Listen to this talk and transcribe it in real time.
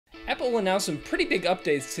Apple announced some pretty big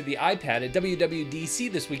updates to the iPad at WWDC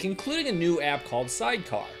this week, including a new app called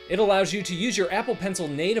Sidecar. It allows you to use your Apple Pencil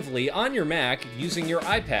natively on your Mac using your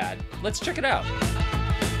iPad. Let's check it out.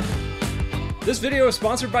 This video is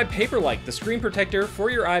sponsored by Paperlike, the screen protector for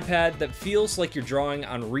your iPad that feels like you're drawing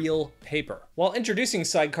on real paper. While introducing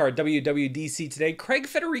Sidecar at WWDC today, Craig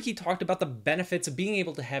Federighi talked about the benefits of being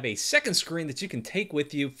able to have a second screen that you can take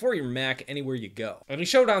with you for your Mac anywhere you go. And he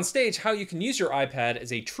showed on stage how you can use your iPad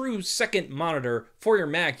as a true second monitor for your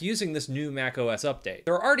Mac using this new macOS update.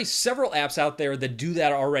 There are already several apps out there that do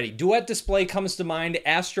that already. Duet Display comes to mind,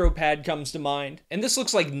 Astropad comes to mind, and this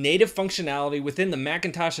looks like native functionality within the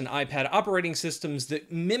Macintosh and iPad operating systems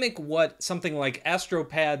that mimic what something like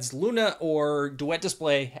Astropad's Luna or Duet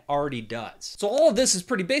Display already does. So all of this is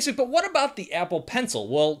pretty basic, but what about the Apple Pencil?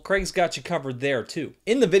 Well, Craig's got you covered there too.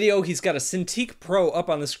 In the video, he's got a Cintiq Pro up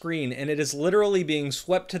on the screen, and it is literally being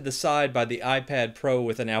swept to the side by the iPad Pro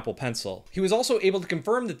with an Apple Pencil. He was also able to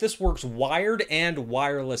confirm that this works wired and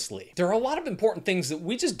wirelessly. There are a lot of important things that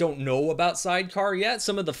we just don't know about Sidecar yet,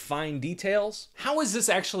 some of the fine details. How is this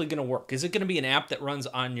actually going to work? Is it going to be an app that runs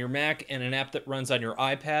on your Mac and an app that runs on your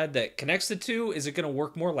iPad that connects the two? Is it going to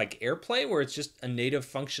work more like AirPlay, where it's just a native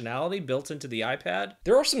functionality built into the iPad?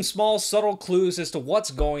 There are some small subtle clues as to what's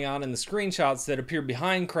going on in the screenshots that appear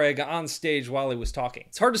behind Craig on stage while he was talking.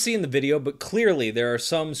 It's hard to see in the video, but clearly there are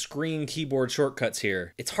some screen keyboard shortcuts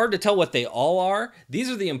here. It's hard to tell what they all are. These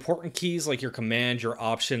are the important keys like your command, your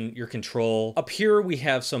option, your control. Up here we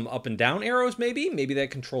have some up and down arrows maybe. Maybe that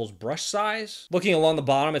controls brush size. Looking along the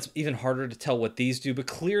bottom, it's even harder to tell what these do, but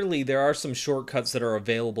clearly there are some shortcuts that are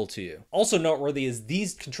available to you. Also noteworthy is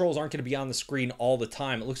these controls aren't going to be on the screen all the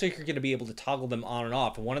time. It looks like you're going to be able to toggle them on and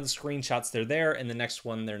off. In one of the screenshots they're there, and the next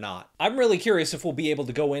one they're not. I'm really curious if we'll be able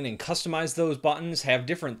to go in and customize those buttons, have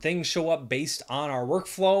different things show up based on our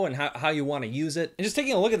workflow and how you want to use it. And just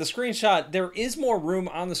taking a look at the screenshot, there is more room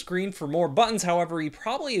on the screen for more buttons. However, he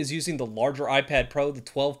probably is using the larger iPad Pro, the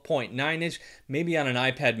 12.9 inch. Maybe on an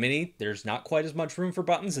iPad mini, there's not quite as much room for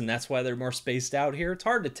buttons, and that's why they're more spaced out here. It's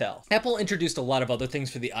hard to tell. Apple introduced a lot of other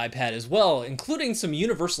things for the iPad as well, including some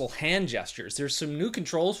universal hand gestures. There's some new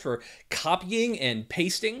controls for copying and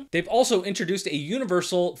pasting. They've also introduced a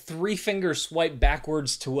universal 3-finger swipe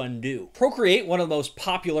backwards to undo. Procreate, one of the most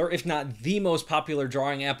popular, if not the most popular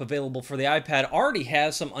drawing app available for the iPad, already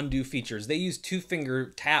has some undo features. They use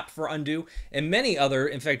 2-finger tap for undo, and many other,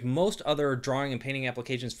 in fact, most other drawing and painting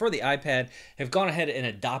applications for the iPad have gone ahead and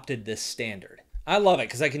adopted this standard. I love it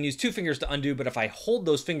because I can use 2 fingers to undo, but if I hold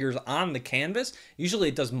those fingers on the canvas, usually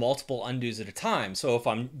it does multiple undos at a time. So if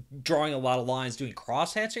I'm drawing a lot of lines, doing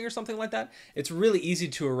cross-hatching or something like that, it's really easy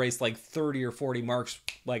to erase like 30 or 40 marks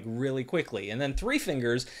like really quickly. And then 3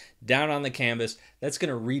 fingers down on the canvas, that's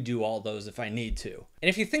going to redo all those if I need to. And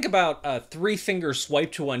if you think about a 3-finger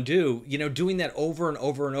swipe to undo, you know, doing that over and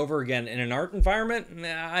over and over again in an art environment,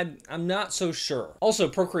 I'm not so sure. Also,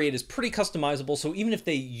 Procreate is pretty customizable, so even if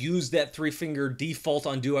they use that 3-finger default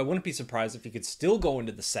undo, I wouldn't be surprised if you could still go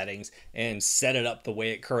into the settings and set it up the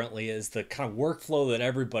way it currently is, the kind of workflow that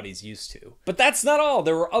everybody's used to. But that's not all.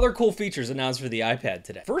 There were other cool features announced for the iPad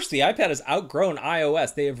today. First, the iPad has outgrown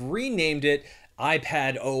iOS. They have renamed it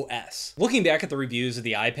iPad OS. Looking back at the reviews of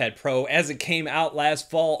the iPad Pro as it came out last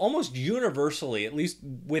fall, almost universally, at least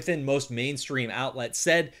within most mainstream outlets,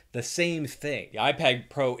 said the same thing. The iPad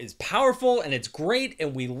Pro is powerful and it's great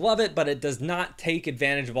and we love it, but it does not take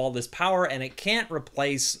advantage of all this power and it can't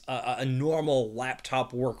replace a normal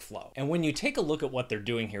laptop workflow. And when you take a look at what they're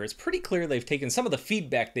doing here, it's pretty clear they've taken some of the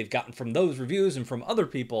feedback they've gotten from those reviews and from other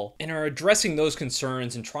people and are addressing those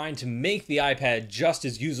concerns and trying to make the iPad just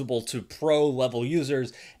as usable to pro level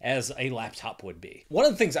users as a laptop would be. One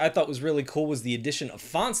of the things I thought was really cool was the addition of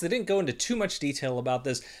fonts. They didn't go into too much detail about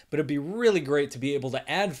this, but it'd be really great to be able to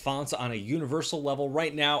add fonts on a universal level.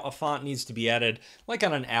 Right now, a font needs to be added like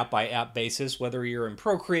on an app-by-app basis, whether you're in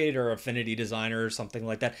Procreate or Affinity Designer or something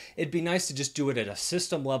like that. It'd be nice to just do it at a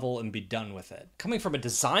system level and be done with it. Coming from a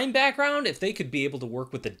design background, if they could be able to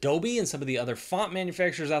work with Adobe and some of the other font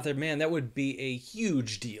manufacturers out there, man, that would be a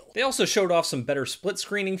huge deal. They also showed off some better split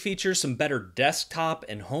screening features, some better desktop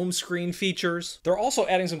and home screen features. They're also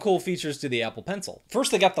adding some cool features to the Apple Pencil.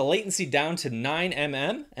 First, they got the latency down to 9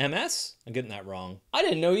 ms. I'm getting that wrong. I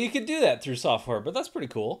didn't know you could do that through software, but that's pretty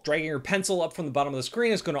cool. Dragging your pencil up from the bottom of the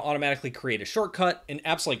screen is going to automatically create a shortcut. In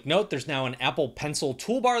apps like Note, there's now an Apple Pencil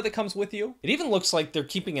toolbar that comes with you. It even looks like they're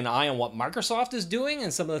keeping an eye on what Microsoft is doing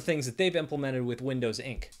and some of the things that they've implemented with Windows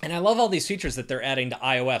Ink. And I love all these features that they're adding to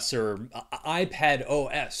iOS or iPad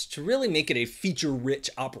OS to really make it a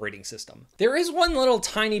feature-rich operating system. There is one little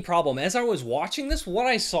tiny problem. As I was watching this, what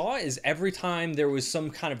I saw is every time there was some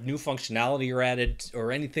kind of new functionality or added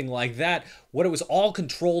or anything like that, what it was all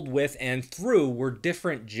controlled with and through were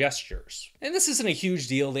different gestures. And this isn't a huge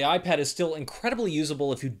deal. The iPad is still incredibly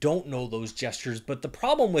usable if you don't know those gestures, but the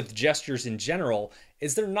problem with gestures in general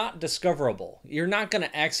is they're not discoverable. You're not going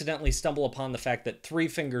to accidentally stumble upon the fact that 3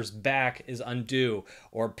 fingers back is undo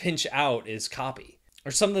or pinch out is copy. Or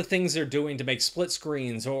some of the things they're doing to make split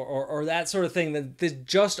screens or that sort of thing, that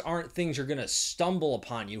just aren't things you're going to stumble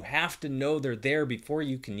upon. You have to know they're there before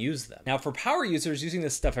you can use them. Now, for power users using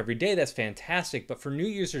this stuff every day, that's fantastic. But for new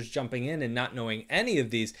users jumping in and not knowing any of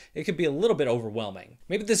these, it could be a little bit overwhelming.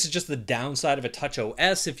 Maybe this is just the downside of a touch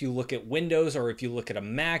OS. If you look at Windows or if you look at a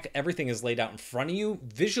Mac, everything is laid out in front of you.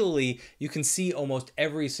 Visually, you can see almost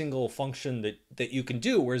every single function that you can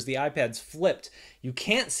do, whereas the iPad's flipped. You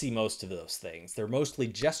can't see most of those things. They're mostly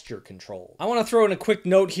gesture controlled. I want to throw in a quick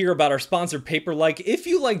note here about our sponsor, Paperlike. If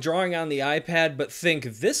you like drawing on the iPad but think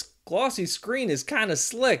this glossy screen is kind of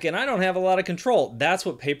slick and I don't have a lot of control, that's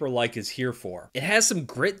what Paperlike is here for. It has some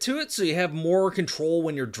grit to it, so you have more control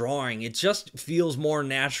when you're drawing. It just feels more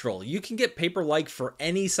natural. You can get Paperlike for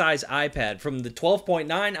any size iPad, from the 12.9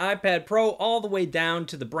 iPad Pro all the way down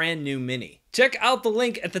to the brand new Mini. Check out the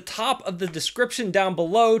link at the top of the description down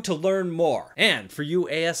below to learn more. And for you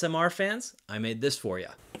ASMR fans, I made this for you.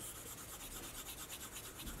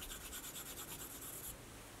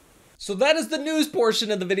 So that is the news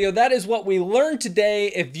portion of the video. That is what we learned today.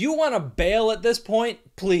 If you want to bail at this point,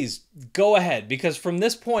 please go ahead, because from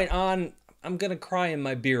this point on, I'm gonna cry in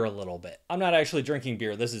my beer a little bit. I'm not actually drinking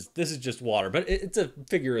beer. This is just water, but it's a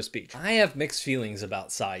figure of speech. I have mixed feelings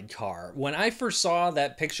about Sidecar. When I first saw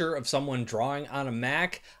that picture of someone drawing on a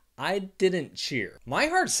Mac, I didn't cheer. My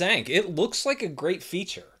heart sank. It looks like a great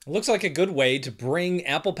feature. It looks like a good way to bring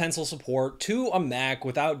Apple Pencil support to a Mac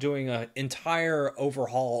without doing an entire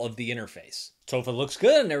overhaul of the interface. So if it looks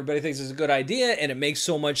good and everybody thinks it's a good idea and it makes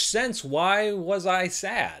so much sense, why was I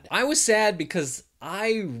sad? I was sad because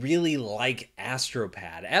I really like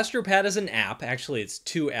Astropad. Astropad is an app. Actually, it's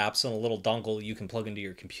 2 apps on a little dongle you can plug into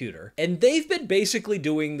your computer. And they've been basically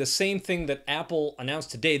doing the same thing that Apple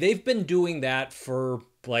announced today. They've been doing that for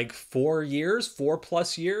like 4 years,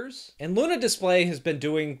 4+ years. And Duet Display has been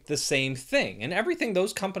doing the same thing. And everything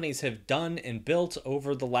those companies have done and built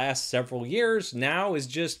over the last several years now is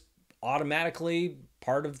just automatically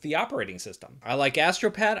part of the operating system. I like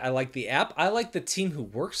Astropad, I like the app, I like the team who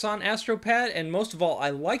works on Astropad, and most of all, I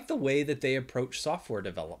like the way that they approach software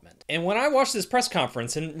development. And when I watched this press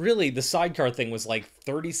conference, and really the Sidecar thing was like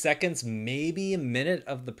 30 seconds, maybe a minute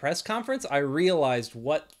of the press conference, I realized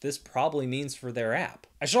what this probably means for their app.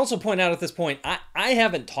 I should also point out at this point, I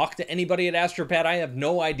haven't talked to anybody at Astropad. I have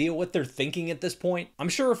no idea what they're thinking at this point. I'm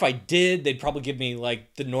sure if I did, they'd probably give me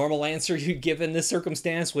like the normal answer you'd give in this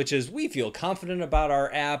circumstance, which is we feel confident about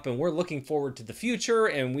our app and we're looking forward to the future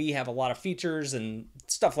and we have a lot of features and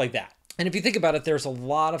stuff like that. And if you think about it, there's a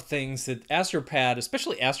lot of things that Astropad,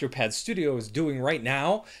 especially Astropad Studio, is doing right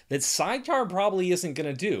now that Sidecar probably isn't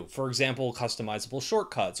going to do. For example, customizable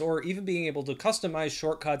shortcuts, or even being able to customize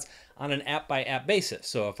shortcuts on an app-by-app basis.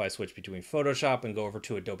 So if I switch between Photoshop and go over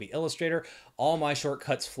to Adobe Illustrator, all my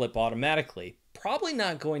shortcuts flip automatically. Probably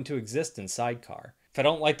not going to exist in Sidecar. If I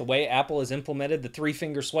don't like the way Apple has implemented the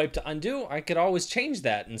 3-finger swipe to undo, I could always change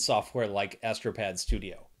that in software like Astropad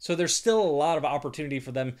Studio. So there's still a lot of opportunity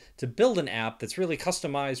for them to build an app that's really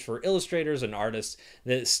customized for illustrators and artists,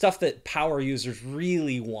 the stuff that power users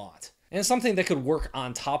really want. And something that could work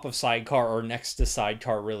on top of Sidecar or next to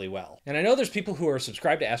Sidecar really well. And I know there's people who are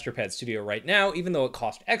subscribed to Astropad Studio right now, even though it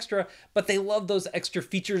costs extra, but they love those extra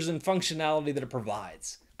features and functionality that it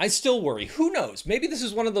provides. I still worry. Who knows? Maybe this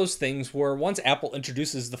is one of those things where once Apple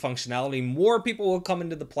introduces the functionality, more people will come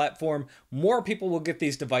into the platform, more people will get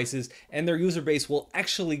these devices, and their user base will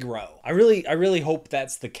actually grow. I really hope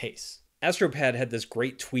that's the case. Astropad had this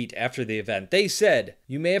great tweet after the event. They said,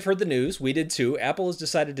 "You may have heard the news, we did too. Apple has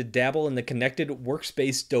decided to dabble in the connected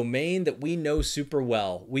workspace domain that we know super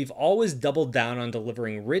well. We've always doubled down on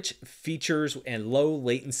delivering rich features and low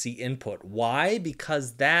latency input. Why?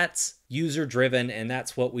 Because that's user-driven, and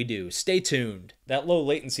that's what we do. Stay tuned." That low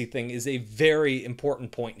latency thing is a very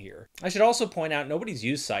important point here. I should also point out nobody's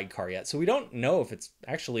used Sidecar yet, so we don't know if it's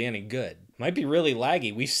actually any good. Might be really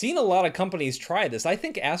laggy. We've seen a lot of companies try this. I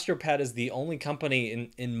think Astropad is the only company,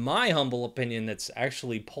 in my humble opinion, that's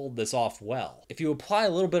actually pulled this off well. If you apply a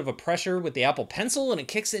little bit of a pressure with the Apple Pencil and it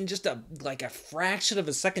kicks in just like a fraction of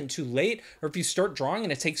a second too late, or if you start drawing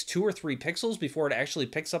and it takes 2 or 3 pixels before it actually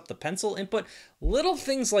picks up the pencil input, little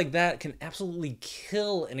things like that can absolutely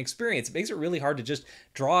kill an experience. It makes it really hard to just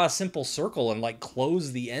draw a simple circle and like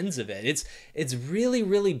close the ends of it. It's really,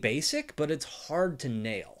 really basic, but it's hard to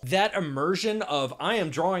nail. That immersion of I am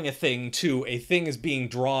drawing a thing to a thing is being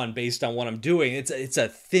drawn based on what I'm doing, it's a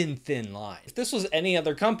thin line. If this was any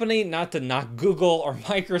other company, not to knock Google or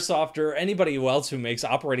Microsoft or anybody else who makes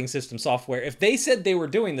operating system software, if they said they were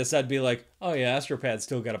doing this, I'd be like, oh yeah, Astropad's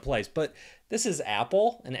still got a place. But this is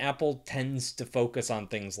Apple, and Apple tends to focus on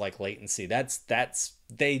things like latency.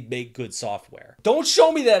 They make good software. Don't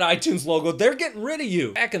show me that iTunes logo. They're getting rid of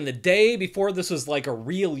you. Back in the day, before this was like a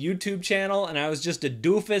real YouTube channel and I was just a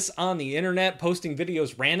doofus on the internet posting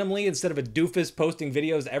videos randomly instead of a doofus posting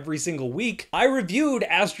videos every single week, I reviewed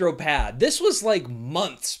Astropad. This was like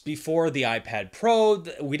months before the iPad Pro.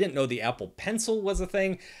 We didn't know the Apple Pencil was a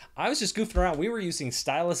thing. I was just goofing around. We were using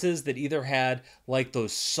styluses that either had like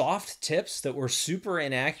those soft tips that were super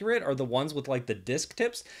inaccurate or the ones with like the disc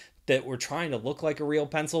tips that were trying to look like a real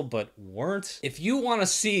pencil but weren't. If you want to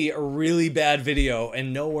see a really bad video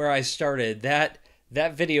and know where I started, that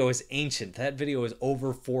video is ancient. That video is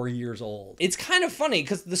over 4 years old. It's kind of funny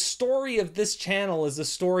because the story of this channel is the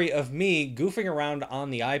story of me goofing around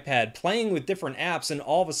on the iPad, playing with different apps, and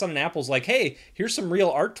all of a sudden Apple's like, hey, here's some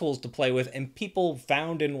real art tools to play with, and people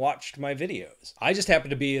found and watched my videos. I just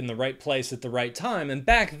happened to be in the right place at the right time, and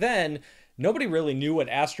back then, nobody really knew what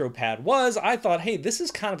Astropad was. I thought, hey, this is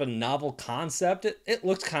kind of a novel concept. It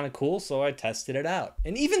looks kind of cool, so I tested it out.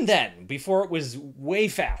 And even then, before it was way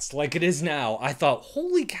fast like it is now, I thought,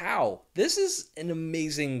 holy cow, this is an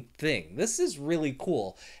amazing thing. This is really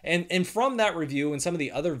cool. And from that review and some of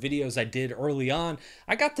the other videos I did early on,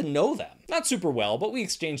 I got to know them. Not super well, but we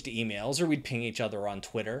exchanged emails or we'd ping each other on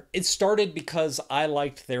Twitter. It started because I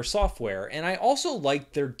liked their software, and I also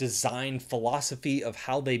liked their design philosophy of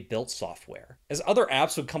how they built software. As other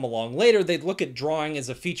apps would come along later, they'd look at drawing as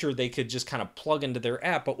a feature they could just kind of plug into their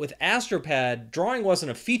app. But with Astropad, drawing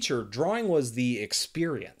wasn't a feature, drawing was the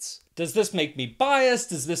experience. Does this make me biased?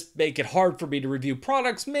 Does this make it hard for me to review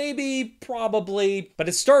products? Maybe, probably. But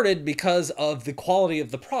it started because of the quality of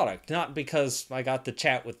the product, not because I got to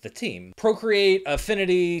chat with the team. Procreate,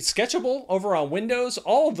 Affinity, Sketchable over on Windows,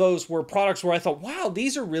 all of those were products where I thought, wow,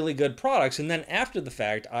 these are really good products. And then after the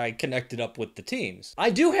fact, I connected up with the teams. I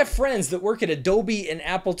do have friends that work at Adobe and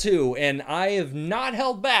Apple too, and I have not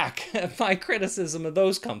held back my criticism of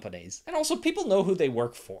those companies. And also, people know who they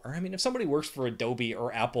work for. I mean, if somebody works for Adobe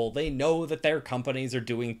or Apple, they know that their companies are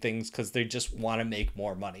doing things because they just want to make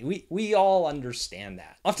more money. We all understand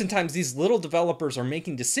that. Oftentimes, these little developers are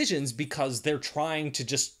making decisions because they're trying to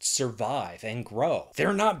just survive and grow.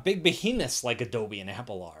 They're not big behemoths like Adobe and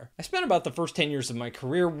Apple are. I spent about the first 10 years of my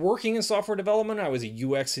career working in software development. I was a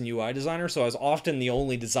UX and UI designer, so I was often the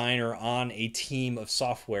only designer on a team of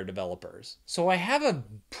software developers. So I have a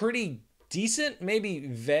pretty decent, maybe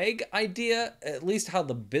vague idea, at least how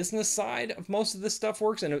the business side of most of this stuff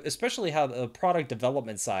works, and especially how the product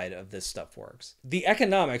development side of this stuff works. The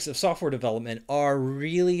economics of software development are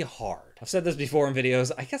really hard. I've said this before in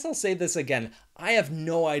videos. I guess I'll say this again. I have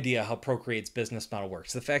no idea how Procreate's business model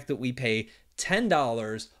works. The fact that we pay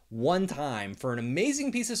 $10 one time for an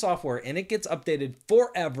amazing piece of software and it gets updated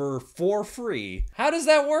forever for free. How does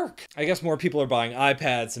that work? I guess more people are buying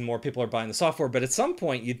iPads and more people are buying the software, but at some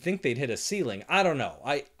point you'd think they'd hit a ceiling. I don't know.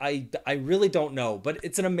 I really don't know, but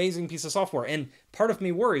it's an amazing piece of software. And part of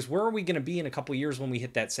me worries, where are we going to be in a couple years when we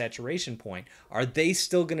hit that saturation point? Are they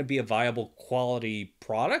still going to be a viable quality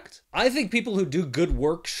product? I think people who do good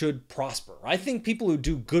work should prosper. I think people who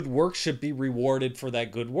do good work should be rewarded for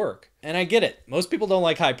that good work. And I get it. Most people don't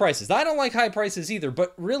like high prices. I don't like high prices either,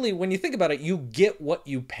 but really, when you think about it, you get what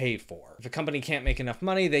you pay for. If a company can't make enough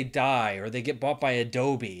money, they die, or they get bought by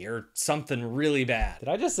Adobe, or something really bad. Did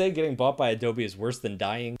I just say getting bought by Adobe is worse than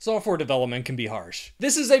dying? Software development can be harsh.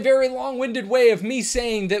 This is a very long-winded way of me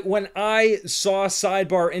saying that when I saw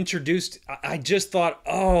Sidecar introduced, I just thought,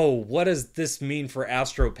 oh, what does this mean for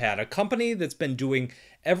Astropad? A company that's been doing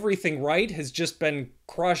everything right has just been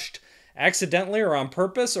crushed accidentally or on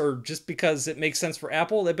purpose, or just because it makes sense for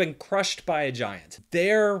Apple. They've been crushed by a giant.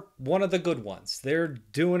 They're one of the good ones. They're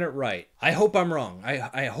doing it right. I hope I'm wrong.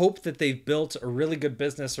 I hope that they've built a really good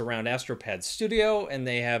business around Astropad Studio and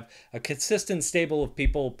they have a consistent stable of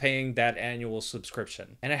people paying that annual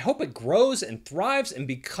subscription. And I hope it grows and thrives and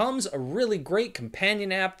becomes a really great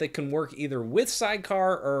companion app that can work either with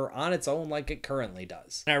Sidecar or on its own like it currently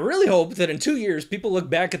does. And I really hope that in 2 years, people look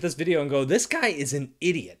back at this video and go, this guy is an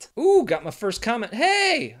idiot. Ooh, got my first comment.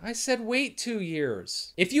 Hey, I said wait 2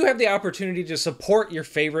 years. If you have the opportunity to support your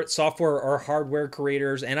favorite software or hardware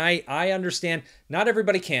creators, and I I understand not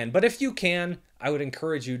everybody can, but if you can, I would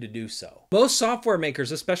encourage you to do so. Most software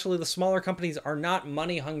makers, especially the smaller companies, are not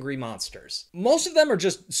money-hungry monsters. Most of them are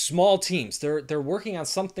just small teams. They're working on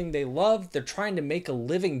something they love. They're trying to make a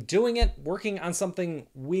living doing it, working on something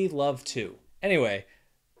we love too. Anyway,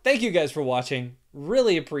 thank you guys for watching.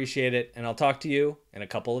 Really appreciate it, and I'll talk to you in a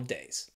couple of days.